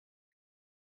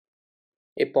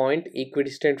a point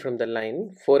equidistant from the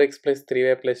line 4x plus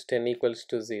 3y plus 10 equals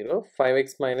to 0,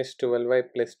 5x minus 12y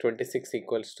plus 26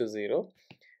 equals to 0,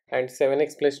 and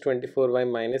 7x plus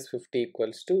 24y minus 50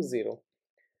 equals to 0.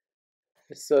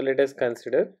 So let us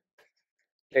consider,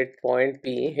 let point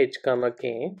P, H comma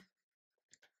K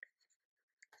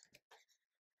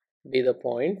be the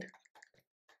point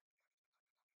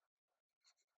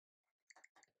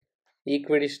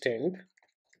equidistant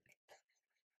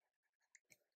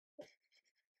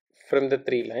from the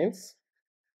three lines.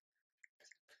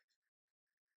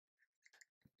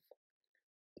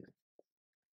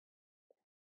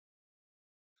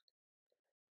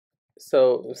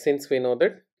 So since we know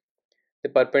that the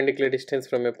perpendicular distance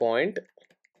from a point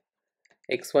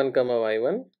x1 comma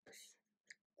y1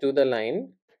 to the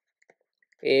line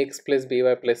ax plus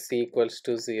by plus c equals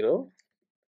to 0,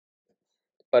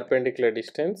 perpendicular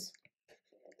distance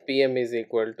pm is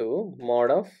equal to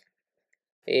mod of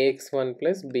ax1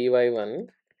 plus by1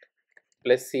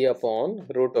 plus c upon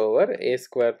root over a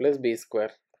square plus b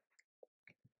square.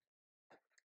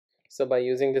 So by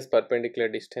using this perpendicular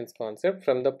distance concept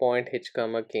from the point h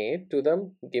comma k to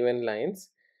the given lines,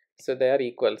 so they are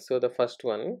equal. So the first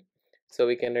one, so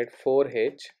we can write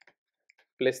 4h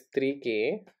plus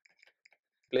 3k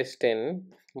plus 10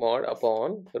 mod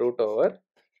upon root over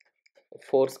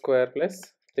 4 square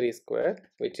plus 3 square,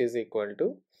 which is equal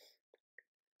to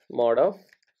mod of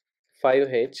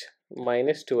 5h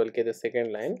minus 12k, the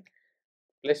second line,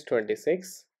 plus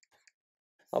 26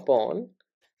 upon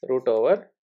root over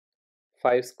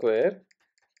 5 square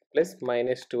plus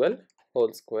minus 12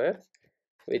 whole square,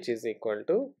 which is equal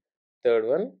to third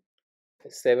one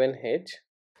 7h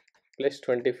plus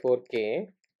 24k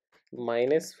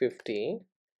minus 50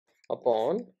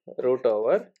 upon root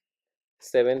over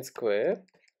 7 square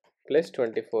plus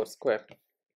 24 square.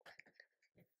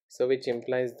 So which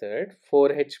implies that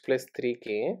 4h plus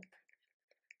 3k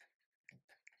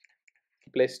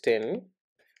plus 10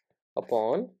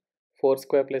 upon 4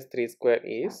 square plus 3 square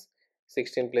is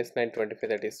 16 plus 9 25,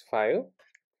 that is 5,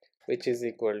 which is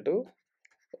equal to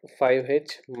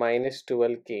 5h minus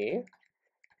 12k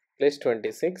plus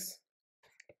 26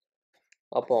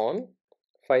 upon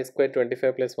 5 square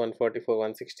 25 plus 144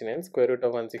 169, square root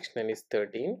of 169 is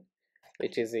 13,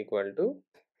 which is equal to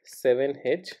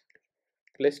 7h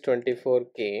plus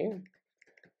 24k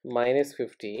minus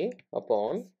 50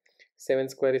 upon 7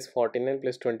 square is 49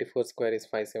 plus 24 square is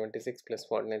 576 plus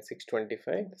 49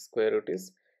 625, square root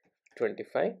is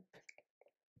 25.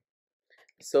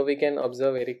 So we can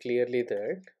observe very clearly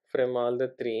that from all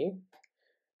the three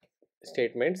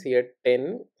statements here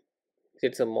 10,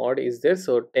 it's a mod is there,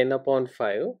 so 10 upon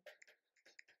 5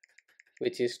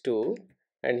 which is 2,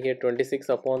 and here 26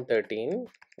 upon 13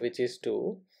 which is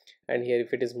 2, and here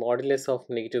if it is modulus of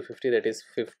negative 50, that is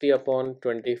 50 upon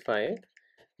 25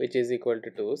 which is equal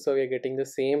to 2. So we are getting the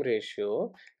same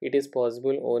ratio. It is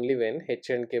possible only when h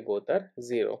and k both are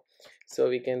 0. So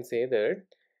we can say that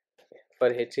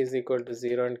for h is equal to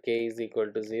 0 and k is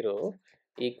equal to 0,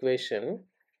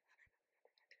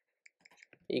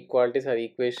 equalities or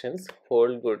equations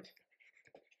hold good,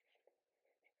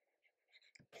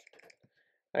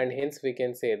 and hence we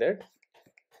can say that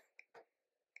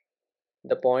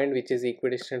the point which is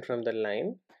equidistant from the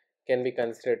line can be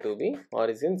considered to be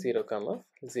origin 0 comma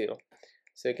 0.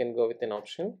 So you can go with an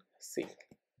option C.